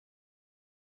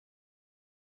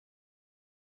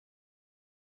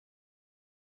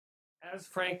As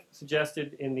Frank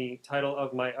suggested in the title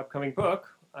of my upcoming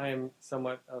book, I am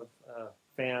somewhat of a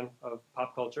fan of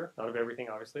pop culture. Not of everything,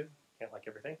 obviously. Can't like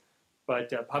everything.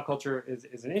 But pop culture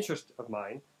is an interest of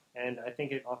mine, and I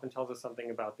think it often tells us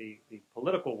something about the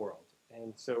political world.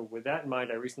 And so with that in mind,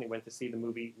 I recently went to see the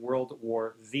movie World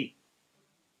War Z.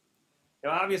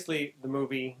 Now, obviously, the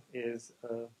movie is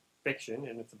fiction,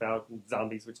 and it's about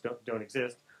zombies which don't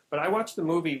exist. But I watched the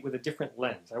movie with a different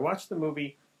lens. I watched the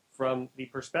movie from the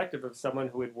perspective of someone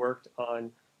who had worked on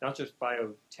not just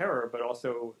bioterror, but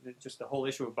also just the whole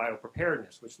issue of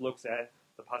biopreparedness, which looks at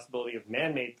the possibility of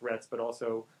man-made threats, but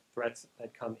also threats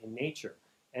that come in nature.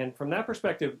 And from that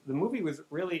perspective, the movie was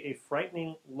really a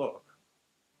frightening look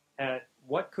at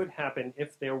what could happen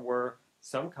if there were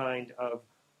some kind of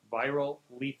viral,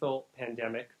 lethal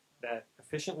pandemic that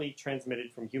efficiently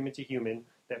transmitted from human to human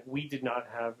that we did not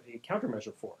have a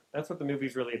countermeasure for. That's what the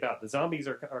movie's really about. The zombies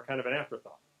are kind of an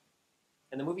afterthought.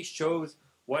 And the movie shows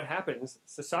what happens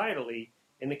societally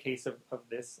in the case of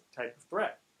this type of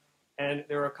threat. And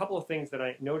there are a couple of things that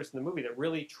I noticed in the movie that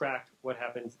really tracked what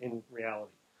happens in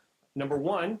reality. Number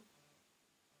one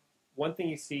thing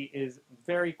you see is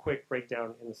very quick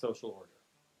breakdown in the social order.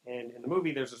 And in the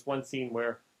movie, there's this one scene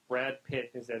where Brad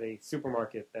Pitt is at a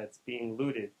supermarket that's being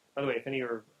looted. By the way, if any of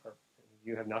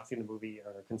you have not seen the movie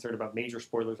or are concerned about major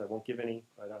spoilers, I won't give any.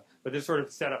 But there's sort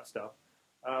of setup stuff.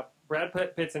 Brad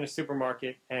Pitt's in a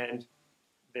supermarket, and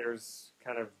there's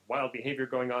kind of wild behavior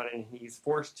going on, and he's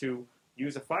forced to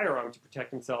use a firearm to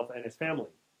protect himself and his family.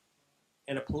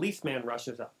 And a policeman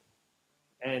rushes up.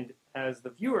 And as the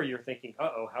viewer, you're thinking,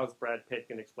 uh-oh, how's Brad Pitt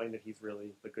going to explain that he's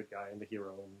really the good guy and the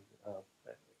hero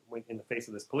in the face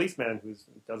of this policeman who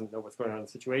doesn't know what's going on in the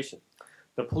situation?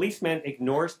 The policeman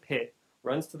ignores Pitt,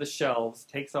 runs to the shelves,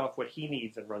 takes off what he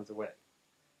needs, and runs away.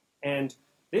 And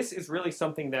this is really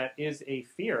something that is a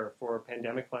fear for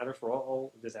pandemic planners, for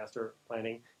all disaster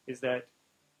planning, is that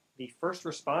the first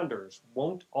responders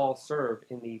won't all serve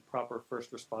in the proper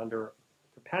first responder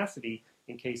capacity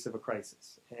in case of a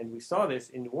crisis. And we saw this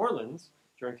in New Orleans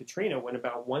during Katrina, when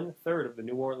about 1/3 of the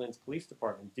New Orleans Police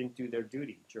Department didn't do their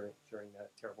duty during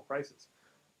that terrible crisis.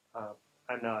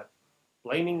 I'm not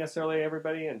blaming necessarily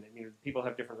everybody, and people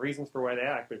have different reasons for why they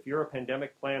act, but if you're a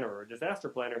pandemic planner or a disaster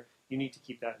planner, you need to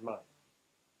keep that in mind.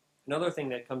 Another thing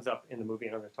that comes up in the movie,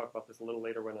 and I'm going to talk about this a little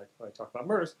later when I talk about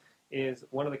MERS, is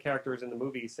one of the characters in the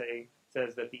movie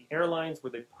says that the airlines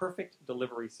were the perfect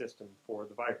delivery system for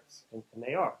the virus, and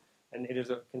they are. And it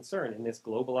is a concern. In this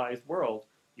globalized world,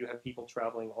 you have people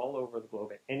traveling all over the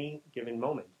globe at any given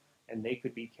moment, and they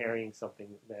could be carrying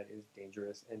something that is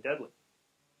dangerous and deadly.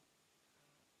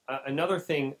 Another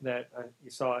thing that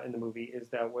you saw in the movie is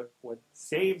that what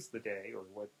saves the day, or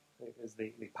what is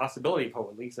the possibility of hope,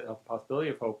 at least a possibility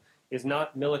of hope, is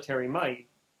not military might,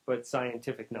 but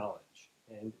scientific knowledge.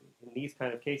 And in these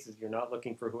kind of cases, you're not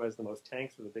looking for who has the most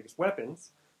tanks or the biggest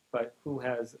weapons, but who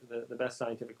has the best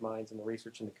scientific minds and the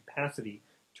research and the capacity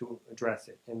to address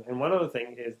it. And one other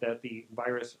thing is that the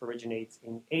virus originates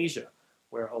in Asia,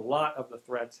 where a lot of the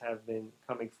threats have been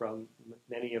coming from.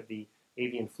 Many of the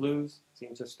avian flus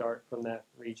seem to start from that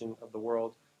region of the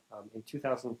world. In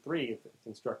 2003, it's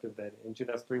instructive that in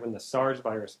 2003, when the SARS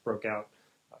virus broke out,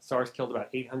 SARS killed about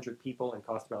 800 people and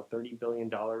cost about $30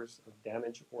 billion of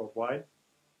damage worldwide.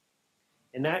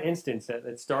 In that instance,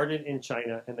 it started in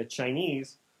China, and the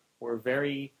Chinese were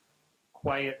very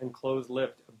quiet and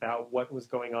closed-lipped about what was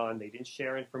going on. They didn't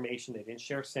share information. They didn't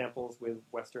share samples with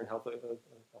Western health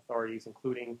authorities,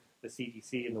 including the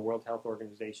CDC and the World Health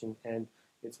Organization. And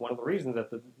it's one of the reasons that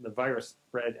the virus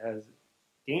spread as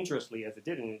dangerously as it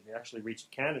did, and it actually reached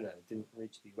Canada. It didn't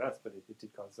reach the U.S., but it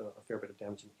did cause a fair bit of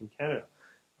damage in Canada.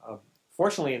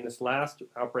 Fortunately, in this last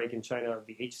outbreak in China of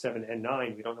the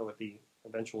H7N9, we don't know what the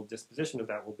eventual disposition of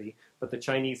that will be, but the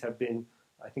Chinese have been,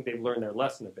 I think they've learned their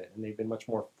lesson a bit, and they've been much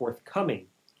more forthcoming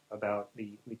about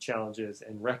the challenges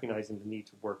and recognizing the need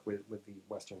to work with the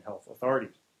Western health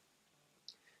authorities.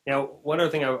 Now, one other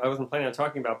thing I wasn't planning on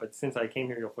talking about, but since I came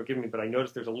here, you'll forgive me, but I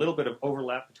noticed there's a little bit of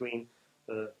overlap between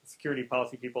the security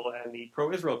policy people and the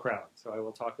pro-Israel crowd. So I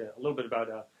will talk a little bit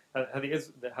about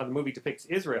how the movie depicts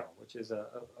Israel, which is a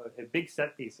big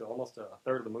set piece. So almost a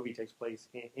third of the movie takes place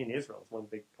in Israel. It's one of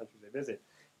the big countries they visit.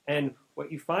 And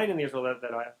what you find in the Israel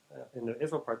in the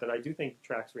Israel part that I do think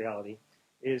tracks reality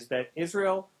is that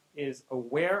Israel is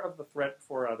aware of the threat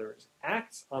for others,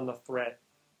 acts on the threat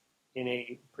in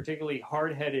a particularly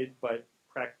hard-headed but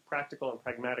practical and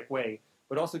pragmatic way,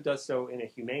 but also does so in a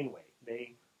humane way.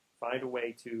 They find a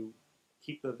way to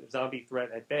keep the zombie threat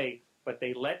at bay, but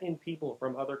they let in people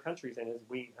from other countries. And as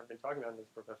we have been talking about, and as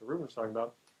Professor Rubin was talking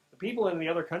about, people in the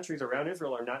other countries around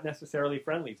Israel are not necessarily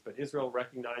friendlies, but Israel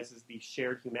recognizes the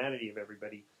shared humanity of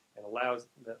everybody and allows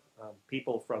the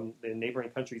people from the neighboring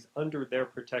countries under their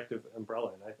protective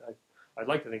umbrella. And I'd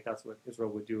like to think that's what Israel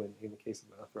would do in the case of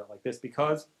a threat like this,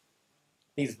 because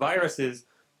these viruses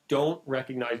don't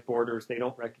recognize borders, they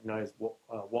don't recognize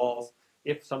walls.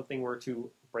 If something were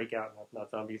to break out, not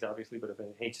zombies obviously, but if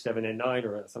an H7N9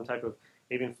 or some type of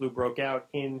avian flu broke out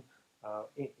in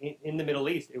the Middle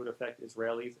East, it would affect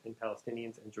Israelis and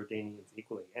Palestinians and Jordanians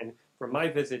equally. And from my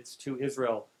visits to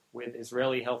Israel with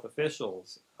Israeli health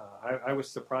officials, I was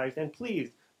surprised and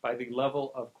pleased by the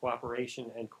level of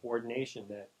cooperation and coordination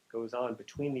that goes on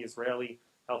between the Israeli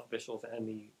health officials and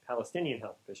the Palestinian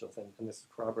health officials. And this is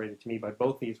corroborated to me by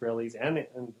both the Israelis and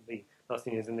the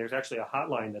Palestinians. And there's actually a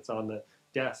hotline that's on the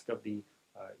desk of the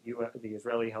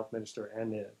Israeli health minister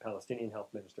and the Palestinian health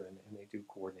minister, and they do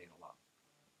coordinate a lot.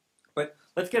 But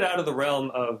let's get out of the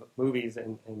realm of movies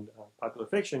and popular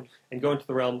fiction and go into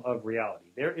the realm of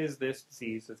reality. There is this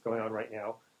disease that's going on right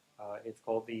now. It's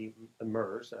called the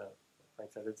MERS.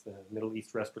 Frank said it's the Middle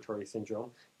East Respiratory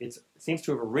Syndrome. It seems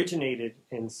to have originated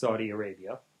in Saudi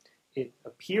Arabia. It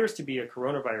appears to be a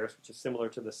coronavirus, which is similar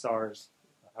to the SARS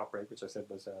outbreak, which I said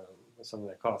was something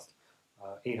that cost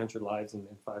 800 lives and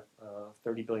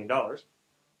 $30 billion.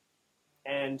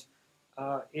 And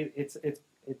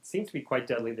it seems to be quite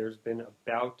deadly. There's been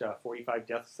about 45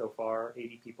 deaths so far,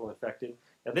 80 people infected.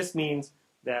 Now, this means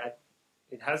that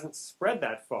it hasn't spread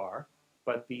that far,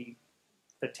 but the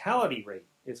fatality rate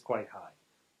is quite high.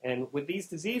 And with these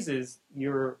diseases,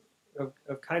 you're of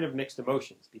kind of mixed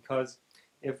emotions, because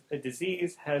if a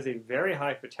disease has a very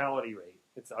high fatality rate,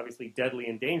 it's obviously deadly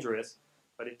and dangerous,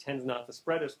 but it tends not to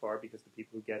spread as far because the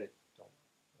people who get it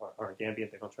aren't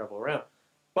ambient, they don't travel around.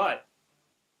 But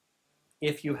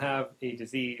if you have a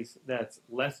disease that's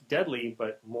less deadly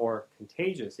but more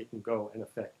contagious, it can go and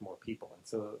affect more people. And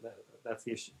so that's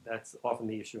the issue. That's often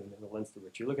the issue in the lens through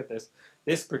which you look at this.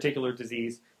 This particular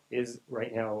disease is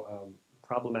right now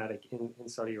problematic in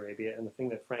Saudi Arabia. And the thing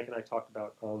that Frank and I talked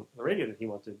about on the radio that he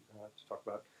wanted to talk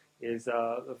about is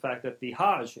the fact that the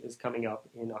Hajj is coming up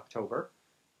in October.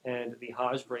 And the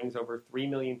Hajj brings over 3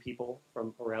 million people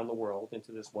from around the world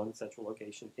into this one central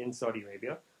location in Saudi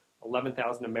Arabia.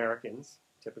 11,000 Americans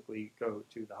typically go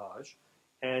to the Hajj.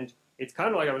 And it's kind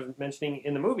of like I was mentioning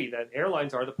in the movie, that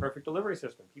airlines are the perfect delivery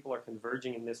system. People are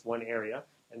converging in this one area,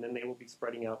 and then they will be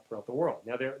spreading out throughout the world.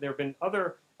 Now, there have been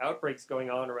other outbreaks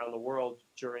going on around the world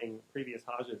during previous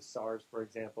Hajjs, SARS, for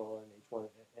example,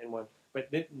 and H1N1,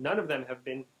 but none of them have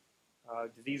been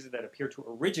diseases that appear to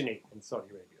originate in Saudi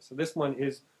Arabia. So this one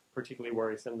is particularly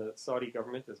worrisome. The Saudi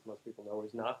government, as most people know,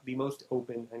 is not the most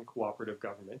open and cooperative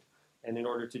government. And in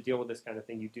order to deal with this kind of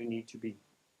thing, you do need to be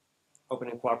open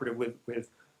and cooperative with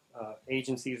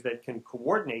agencies that can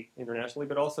coordinate internationally,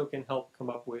 but also can help come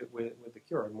up with the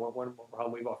cure. And one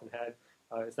problem we've often had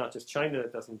is not just China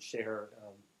that doesn't share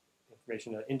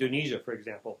information. Indonesia, for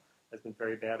example, has been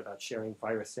very bad about sharing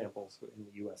virus samples in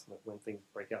the U.S. when things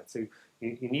break out. So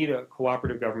you need a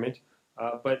cooperative government.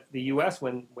 But the U.S.,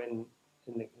 when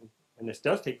this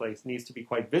does take place, needs to be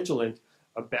quite vigilant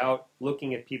about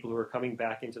looking at people who are coming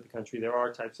back into the country. There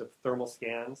are types of thermal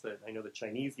scans that I know the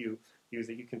Chinese use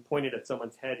that you can point it at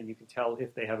someone's head and you can tell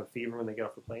if they have a fever when they get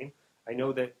off the plane. I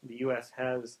know that the U.S.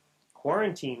 has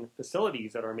quarantine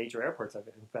facilities at our major airports. I've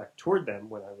in fact toured them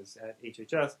when I was at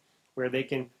HHS, where they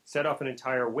can set off an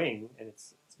entire wing, and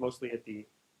it's mostly at the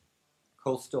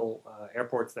coastal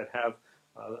airports that have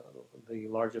the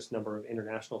largest number of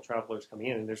international travelers coming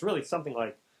in. And there's really something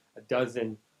like a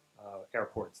dozen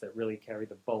airports that really carry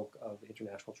the bulk of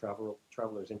international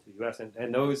travelers into the U.S.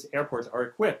 And those airports are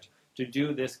equipped to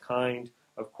do this kind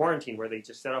of quarantine, where they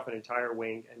just set off an entire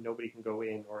wing and nobody can go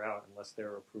in or out unless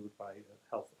they're approved by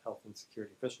health and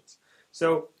security officials.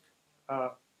 So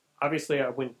obviously I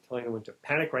wouldn't tell anyone to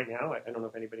panic right now. I don't know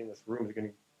if anybody in this room is going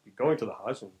to be going to the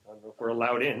Hajj, and I don't know if we're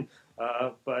allowed in,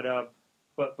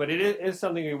 but it is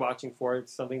something to be watching for.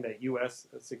 It's something that U.S.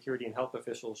 security and health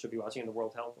officials should be watching, and the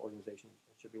World Health Organization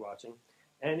should be watching.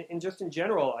 And just in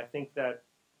general, I think that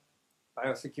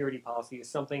biosecurity policy is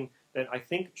something that I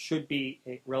think should be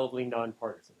relatively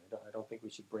nonpartisan. I don't think we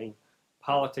should bring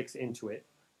politics into it.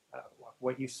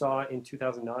 What you saw in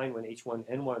 2009 when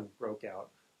H1N1 broke out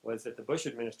was that the Bush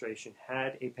administration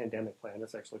had a pandemic plan.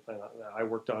 It's actually a plan that I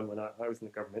worked on when I was in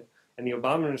the government. And the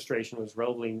Obama administration was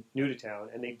relatively new to town,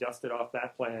 and they dusted off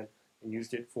that plan and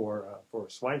used it for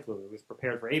swine flu. It was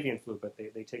prepared for avian flu, but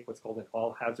they take what's called an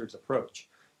all hazards approach.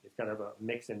 It's kind of a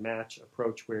mix and match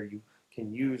approach where you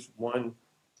can use one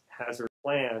hazard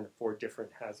plan for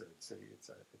different hazards. So it's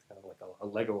kind of like a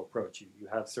Lego approach. You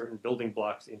have certain building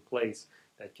blocks in place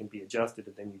that can be adjusted,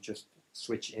 and then you just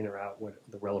switch in or out what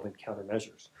the relevant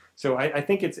countermeasures. So I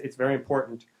think it's very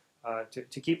important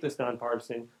to keep this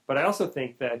nonpartisan, but I also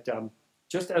think that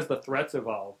just as the threats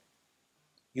evolve,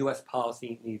 U.S.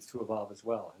 policy needs to evolve as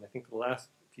well. And I think for the last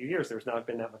few years, there's not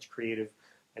been that much creative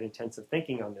and intensive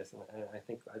thinking on this, and I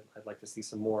think I'd like to see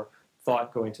some more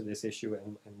thought go into this issue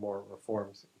and more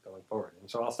reforms going forward. And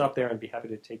so I'll stop there and be happy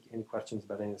to take any questions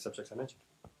about any of the subjects I mentioned.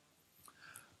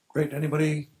 Great.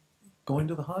 Anybody going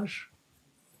to the Hajj?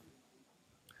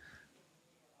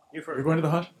 You're going to the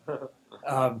Hajj?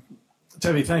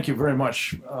 Tevi, thank you very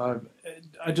much. I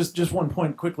just one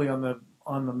point quickly on the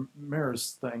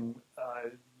mayor's thing.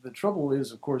 The trouble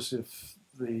is, of course, if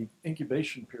the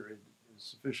incubation period is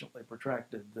sufficiently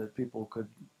protracted that people could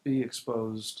be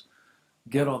exposed,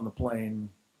 get on the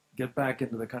plane, get back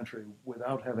into the country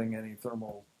without having any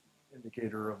thermal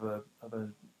indicator of a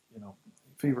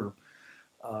fever,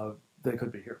 they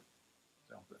could be here.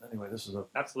 So, but anyway, this is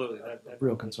absolutely a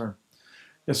real concern.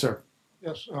 Yes, sir.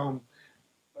 Yes,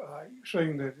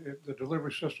 saying that the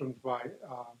delivery systems by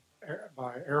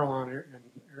airline and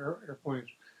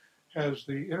airplanes, has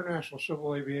the International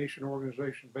Civil Aviation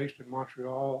Organization based in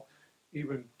Montreal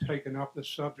even taken up this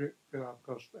subject?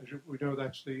 Because as we know,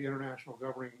 that's the international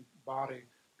governing body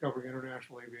governing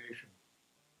international aviation.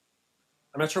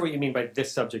 I'm not sure what you mean by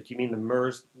this subject. You mean the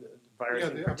MERS virus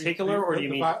in particular, or do you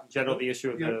mean general the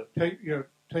issue of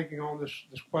taking on this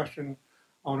question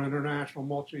on international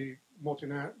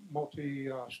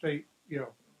multi-state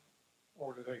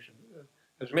organization?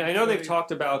 I mean, I know they've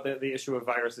talked about the issue of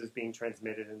viruses being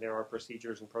transmitted, and there are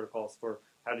procedures and protocols for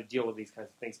how to deal with these kinds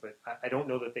of things, but I don't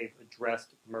know that they've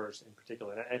addressed MERS in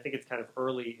particular. And I think it's kind of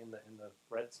early in the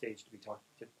threat stage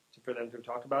for them to have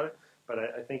talked about it. But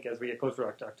I think as we get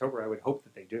closer to October, I would hope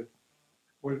that they do.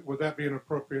 Would that be an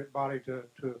appropriate body to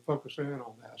focus in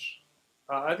on this?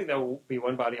 I think that will be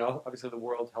one body. Obviously, the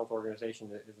World Health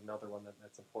Organization is another one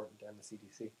that's important, and the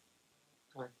CDC.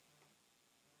 Okay.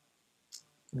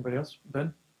 Anybody else?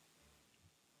 Ben?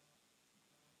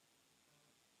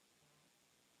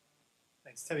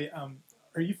 Thanks, Tevi. Are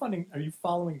you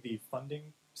following the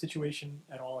funding situation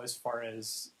at all as far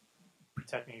as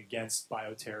protecting against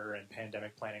bioterror and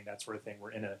pandemic planning, that sort of thing?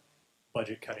 We're in a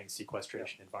budget-cutting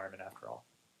sequestration environment after all.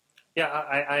 Yeah,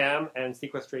 I am, and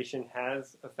sequestration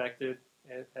has affected,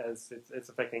 as it's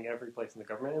affecting every place in the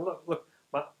government. And look,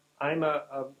 I'm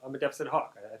a deficit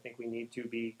hawk. I think we need to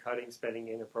be cutting spending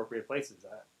in appropriate places.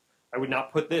 I would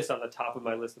not put this on the top of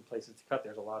my list of places to cut.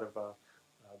 There's a lot of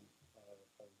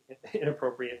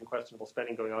inappropriate and questionable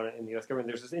spending going on in the U.S. government.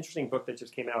 There's this interesting book that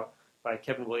just came out by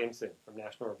Kevin Williamson from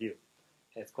National Review.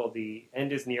 And it's called The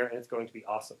End is Near, and it's going to be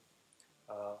awesome.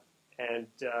 And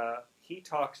he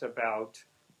talks about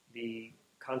the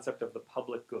concept of the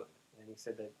public good. And he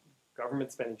said that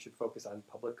government spending should focus on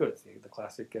public goods. The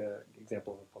classic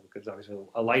example of public goods, obviously,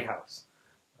 a lighthouse.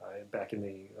 Back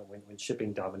in when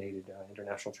shipping dominated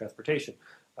international transportation,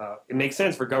 it makes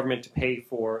sense for government to pay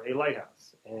for a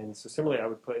lighthouse. And so similarly, I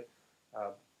would put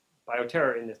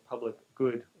bioterror in this public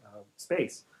good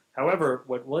space. However,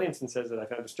 what Williamson says that I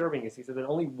found disturbing is he said that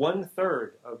only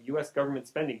 1/3 of U.S. government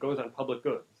spending goes on public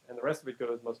goods, and the rest of it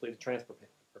goes mostly to transfer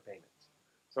payments.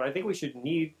 So I think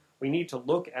we need to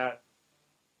look at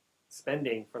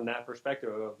spending from that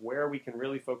perspective of where we can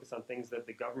really focus on things that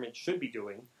the government should be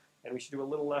doing, and we should do a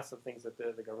little less of things that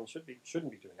the government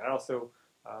shouldn't be doing. I also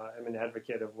am an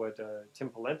advocate of what Tim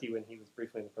Pawlenty, when he was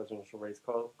briefly in the presidential race,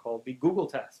 called the Google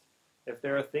test. If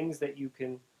there are things that you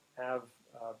can have,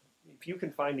 if you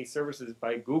can find these services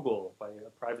by Google, by a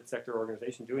private sector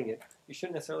organization doing it, you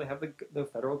shouldn't necessarily have the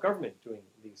federal government doing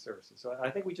these services. So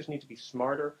I think we just need to be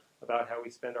smarter about how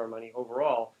we spend our money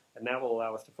overall, and that will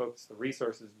allow us to focus the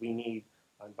resources we need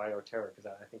on bioterror, because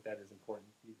I think that is important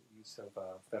use of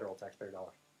federal taxpayer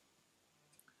dollars.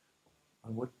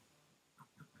 On what?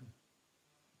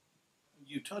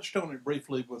 You touched on it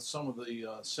briefly with some of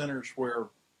the centers where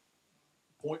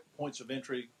points of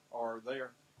entry are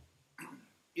there.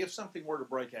 If something were to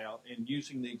break out, and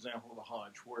using the example of the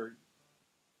Hajj, where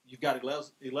you've got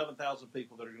 11,000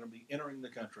 people that are going to be entering the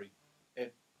country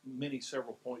at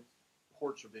several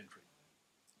ports of entry,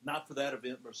 not for that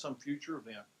event, but some future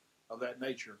event of that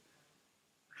nature,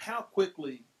 how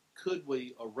quickly could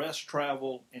we arrest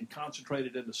travel and concentrate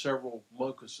it into several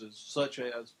locuses, such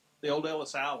as the old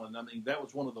Ellis Island? I mean, that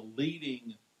was one of the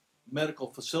leading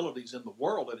medical facilities in the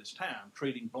world at its time,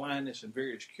 treating blindness and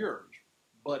various cures.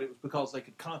 But it was because they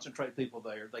could concentrate people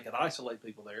there, they could isolate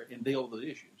people there, and deal with the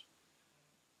issues.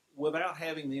 Without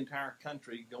having the entire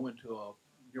country go into a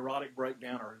neurotic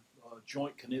breakdown or a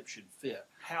joint conniption fit,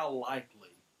 how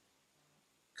likely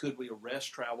could we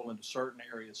arrest travel into certain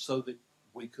areas so that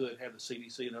we could have the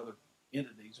CDC and other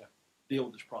entities deal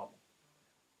with this problem?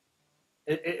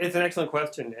 It's an excellent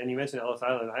question, and you mentioned Ellis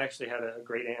Island. I actually had a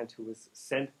great aunt who was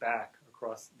sent back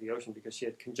across the ocean because she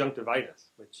had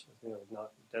conjunctivitis, which is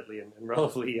not deadly and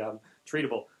relatively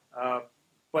treatable.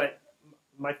 But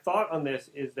my thought on this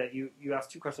is that you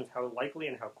asked two questions: how likely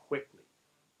and how quickly.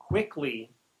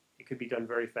 Quickly, it could be done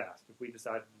very fast if we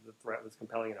decided the threat was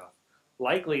compelling enough.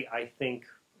 Likely, I think,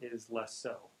 is less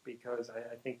so, because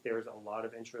I think there's a lot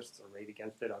of interests arrayed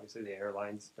against it. Obviously, the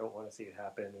airlines don't want to see it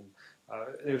happen, and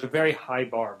there's a very high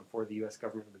bar before the U.S.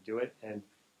 government would do it, and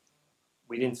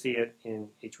we didn't see it in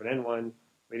H1N1.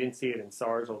 We didn't see it in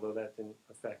SARS, although that didn't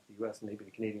affect the U.S., and maybe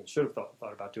the Canadians should have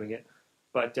thought about doing it.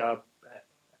 But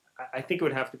I think it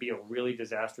would have to be a really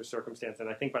disastrous circumstance, and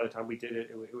I think by the time we did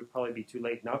it, it would probably be too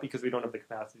late, not because we don't have the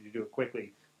capacity to do it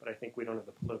quickly, but I think we don't have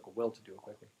the political will to do it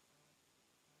quickly.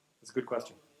 That's a good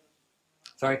question.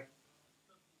 Sorry?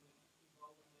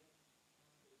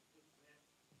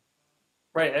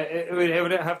 Right. It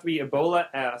would have to be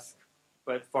Ebola-esque,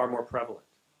 but far more prevalent.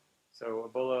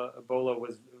 So Ebola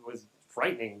was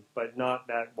frightening, but not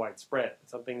that widespread.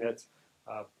 Something that's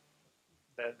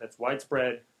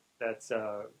widespread, that's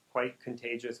quite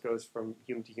contagious, goes from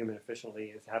human to human efficiently,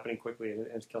 is happening quickly, and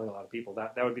is killing a lot of people.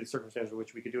 That would be the circumstance in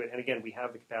which we could do it. And again, we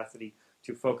have the capacity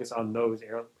to focus on those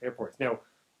airports. Now,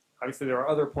 obviously, there are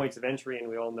other points of entry, and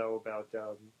we all know about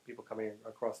people coming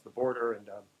across the border. And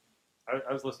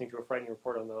I was listening to a frightening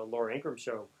report on the Laura Ingraham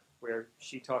show where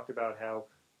she talked about how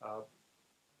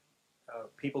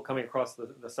people coming across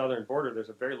the southern border, there's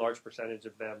a very large percentage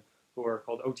of them who are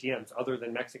called OTMs, other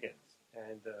than Mexicans.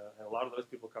 And a lot of those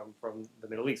people come from the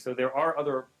Middle East. So there are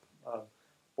other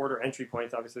border entry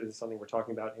points. Obviously, this is something we're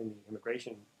talking about in the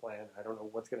immigration plan. I don't know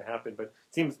what's going to happen, but it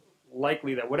seems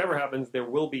likely that whatever happens, there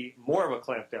will be more of a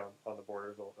clampdown on the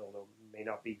borders, although it may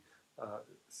not be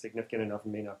significant enough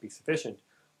and may not be sufficient.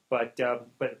 But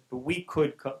we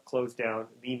could close down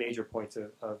the major points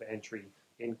of entry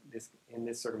in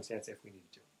this circumstance if we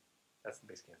needed to. That's the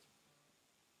basic answer.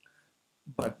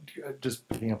 But just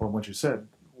picking up on what you said,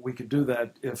 we could do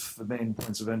that if the main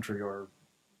points of entry are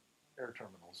air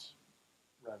terminals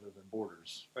rather than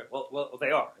borders. Right. Well,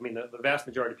 they are. I mean, the vast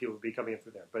majority of people would be coming in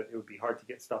through there, but it would be hard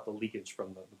to stop the leakage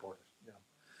from the borders.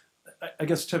 Yeah. I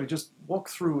guess, Tevi, just walk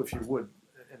through, if you would,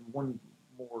 in one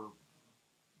more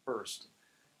burst,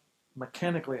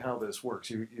 mechanically how this works.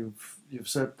 You've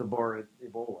set the bar at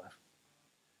Ebola.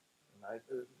 And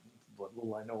what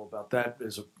little I know about that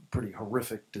is a pretty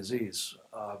horrific disease.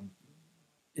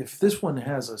 If this one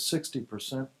has a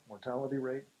 60% mortality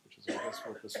rate, which is, I guess,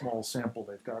 what the small sample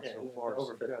they've got so far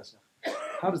suggests,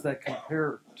 how does that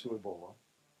compare to Ebola?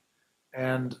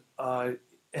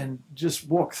 And just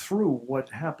walk through what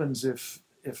happens if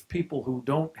people who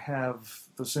don't have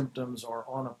the symptoms are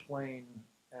on a plane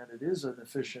and it is an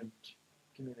efficient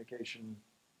communication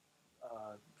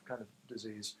kind of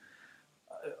disease,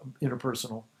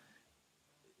 interpersonal.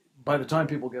 By the time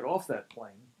people get off that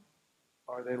plane,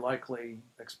 are they likely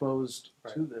exposed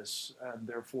to this, and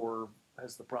therefore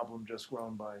has the problem just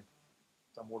grown by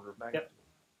some order of magnitude? Yep.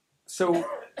 So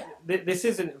this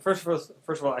isn't, first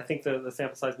of all, I think the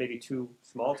sample size may be too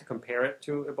small to compare it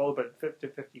to Ebola, but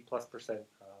 50+ %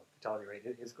 fatality rate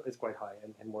is quite high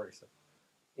and worrisome.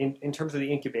 In terms of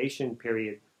the incubation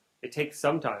period, it takes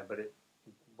some time, but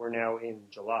we're now in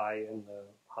July and the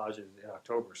Hajj is in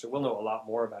October, so we'll know a lot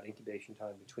more about incubation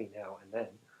time between now and then.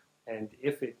 And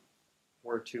if it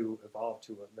were to evolve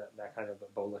to that kind of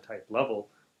Ebola-type level,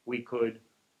 we could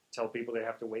tell people they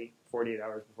have to wait 48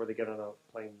 hours before they get on a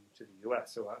plane to the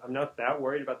U.S. So I'm not that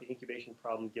worried about the incubation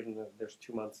problem, given that there's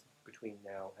 2 months between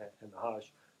now and the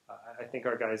Hajj. I think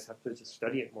our guys have to just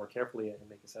study it more carefully and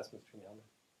make assessments between now and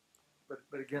then.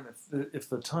 But again, if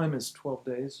the time is 12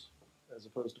 days as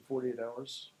opposed to 48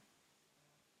 hours...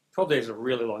 12 days is a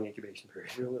really long incubation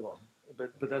period. Really long.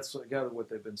 But that's, I gather, what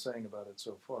they've been saying about it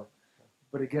so far.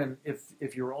 But again,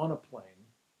 if you're on a plane,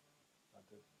 not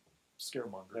to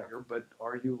scaremonger here, but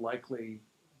are you likely,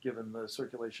 given the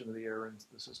circulation of the air in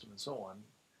the system and so on,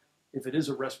 if it is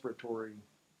a respiratory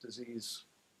disease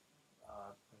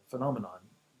phenomenon,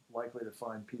 likely to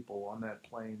find people on that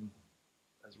plane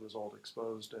as a result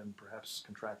exposed and perhaps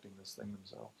contracting this thing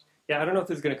themselves? Yeah, I don't know if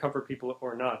this is going to comfort people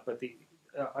or not, but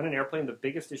on an airplane, the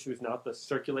biggest issue is not the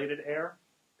circulated air,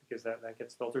 because that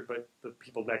gets filtered, but the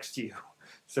people next to you.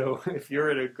 So if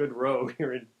you're in a good row,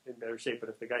 you're in better shape. But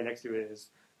if the guy next to you is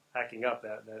hacking up,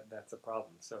 that's a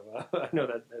problem. So I know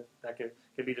that can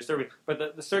be disturbing.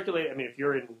 But the circulate, I mean, if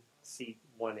you're in seat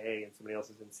 1A and somebody else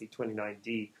is in seat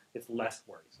 29D, it's less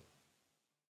worrisome.